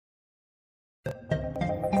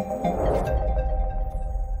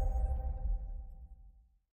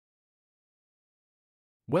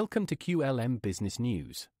Welcome to QLM Business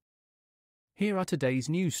News. Here are today's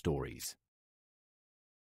news stories.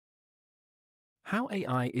 How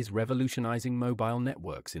AI is revolutionizing mobile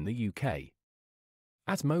networks in the UK.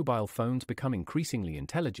 As mobile phones become increasingly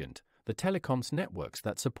intelligent, the telecoms networks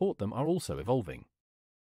that support them are also evolving.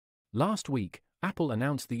 Last week, Apple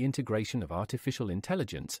announced the integration of artificial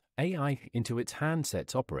intelligence, AI, into its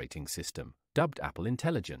handset's operating system, dubbed Apple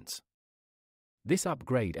Intelligence. This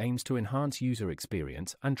upgrade aims to enhance user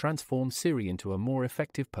experience and transform Siri into a more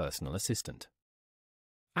effective personal assistant.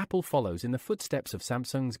 Apple follows in the footsteps of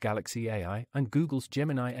Samsung's Galaxy AI and Google's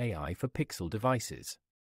Gemini AI for Pixel devices.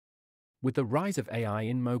 With the rise of AI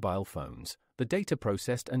in mobile phones, the data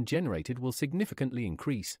processed and generated will significantly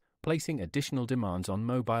increase, placing additional demands on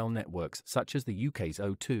mobile networks such as the UK's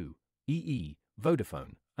O2, EE,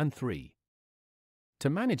 Vodafone, and 3. To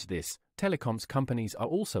manage this, telecoms companies are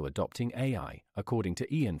also adopting AI, according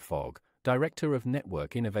to Ian Fogg, Director of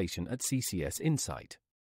Network Innovation at CCS Insight.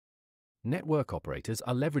 Network operators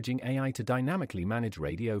are leveraging AI to dynamically manage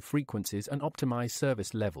radio frequencies and optimize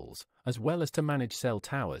service levels, as well as to manage cell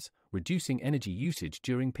towers, reducing energy usage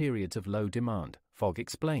during periods of low demand, Fogg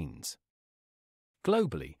explains.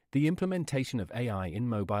 Globally, the implementation of AI in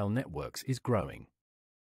mobile networks is growing.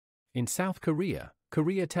 In South Korea,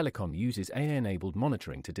 Korea Telecom uses AI-enabled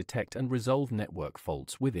monitoring to detect and resolve network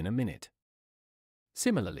faults within a minute.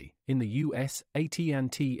 Similarly, in the US,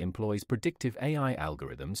 AT&T employs predictive AI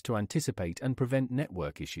algorithms to anticipate and prevent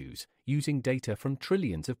network issues, using data from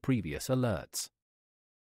trillions of previous alerts.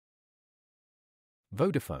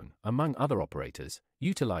 Vodafone, among other operators,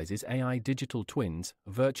 utilizes AI digital twins,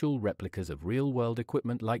 virtual replicas of real-world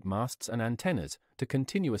equipment like masts and antennas, to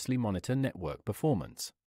continuously monitor network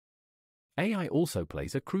performance. AI also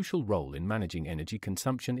plays a crucial role in managing energy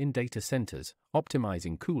consumption in data centers,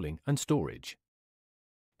 optimizing cooling and storage.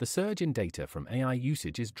 The surge in data from AI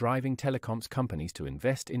usage is driving telecoms companies to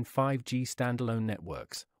invest in 5G standalone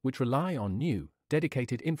networks, which rely on new,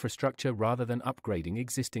 dedicated infrastructure rather than upgrading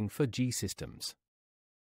existing 4G systems.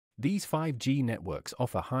 These 5G networks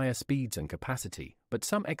offer higher speeds and capacity, but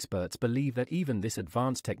some experts believe that even this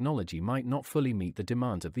advanced technology might not fully meet the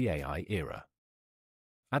demands of the AI era.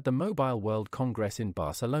 At the Mobile World Congress in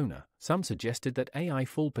Barcelona, some suggested that AI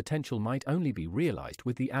full potential might only be realized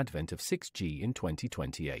with the advent of 6G in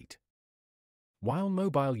 2028. While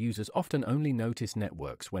mobile users often only notice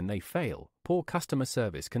networks when they fail, poor customer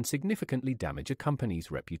service can significantly damage a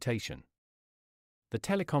company's reputation. The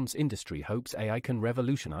telecoms industry hopes AI can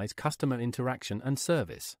revolutionize customer interaction and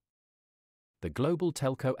service. The Global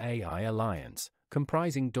Telco AI Alliance,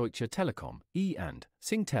 comprising Deutsche Telekom, E&,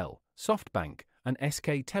 Singtel, SoftBank, and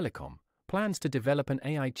SK Telecom, plans to develop an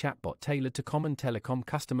AI chatbot tailored to common telecom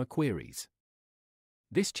customer queries.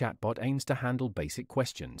 This chatbot aims to handle basic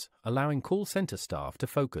questions, allowing call center staff to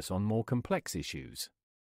focus on more complex issues.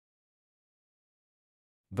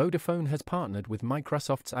 Vodafone has partnered with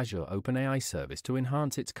Microsoft's Azure OpenAI service to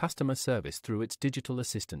enhance its customer service through its digital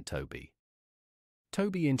assistant Toby.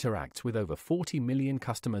 Toby interacts with over 40 million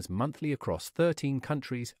customers monthly across 13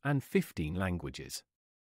 countries and 15 languages.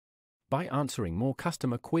 By answering more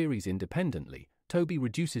customer queries independently, Toby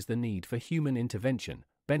reduces the need for human intervention,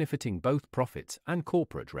 benefiting both profits and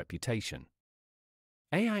corporate reputation.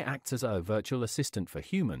 AI acts as a virtual assistant for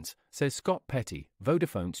humans, says Scott Petty,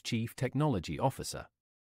 Vodafone's Chief Technology Officer.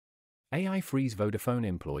 AI frees Vodafone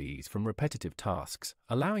employees from repetitive tasks,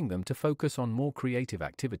 allowing them to focus on more creative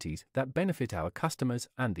activities that benefit our customers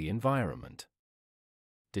and the environment.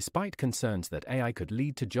 Despite concerns that AI could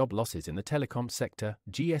lead to job losses in the telecom sector,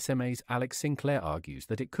 GSMA's Alex Sinclair argues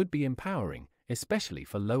that it could be empowering, especially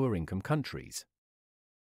for lower-income countries.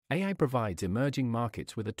 AI provides emerging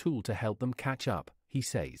markets with a tool to help them catch up, he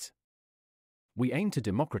says. We aim to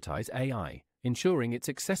democratize AI, ensuring it's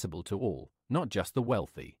accessible to all, not just the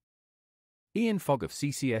wealthy. Ian Fogg of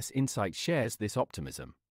CCS Insight shares this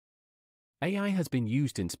optimism. AI has been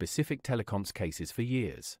used in specific telecoms cases for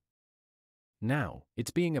years. Now,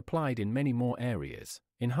 it's being applied in many more areas,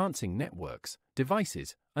 enhancing networks,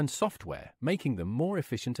 devices, and software, making them more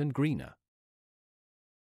efficient and greener.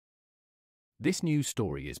 This news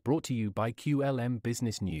story is brought to you by QLM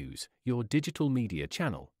Business News, your digital media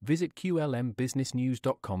channel. Visit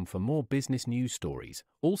qlmbusinessnews.com for more business news stories.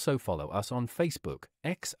 Also follow us on Facebook,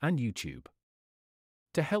 X, and YouTube.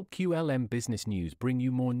 To help QLM Business News bring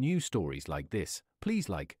you more news stories like this, please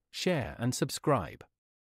like, share, and subscribe.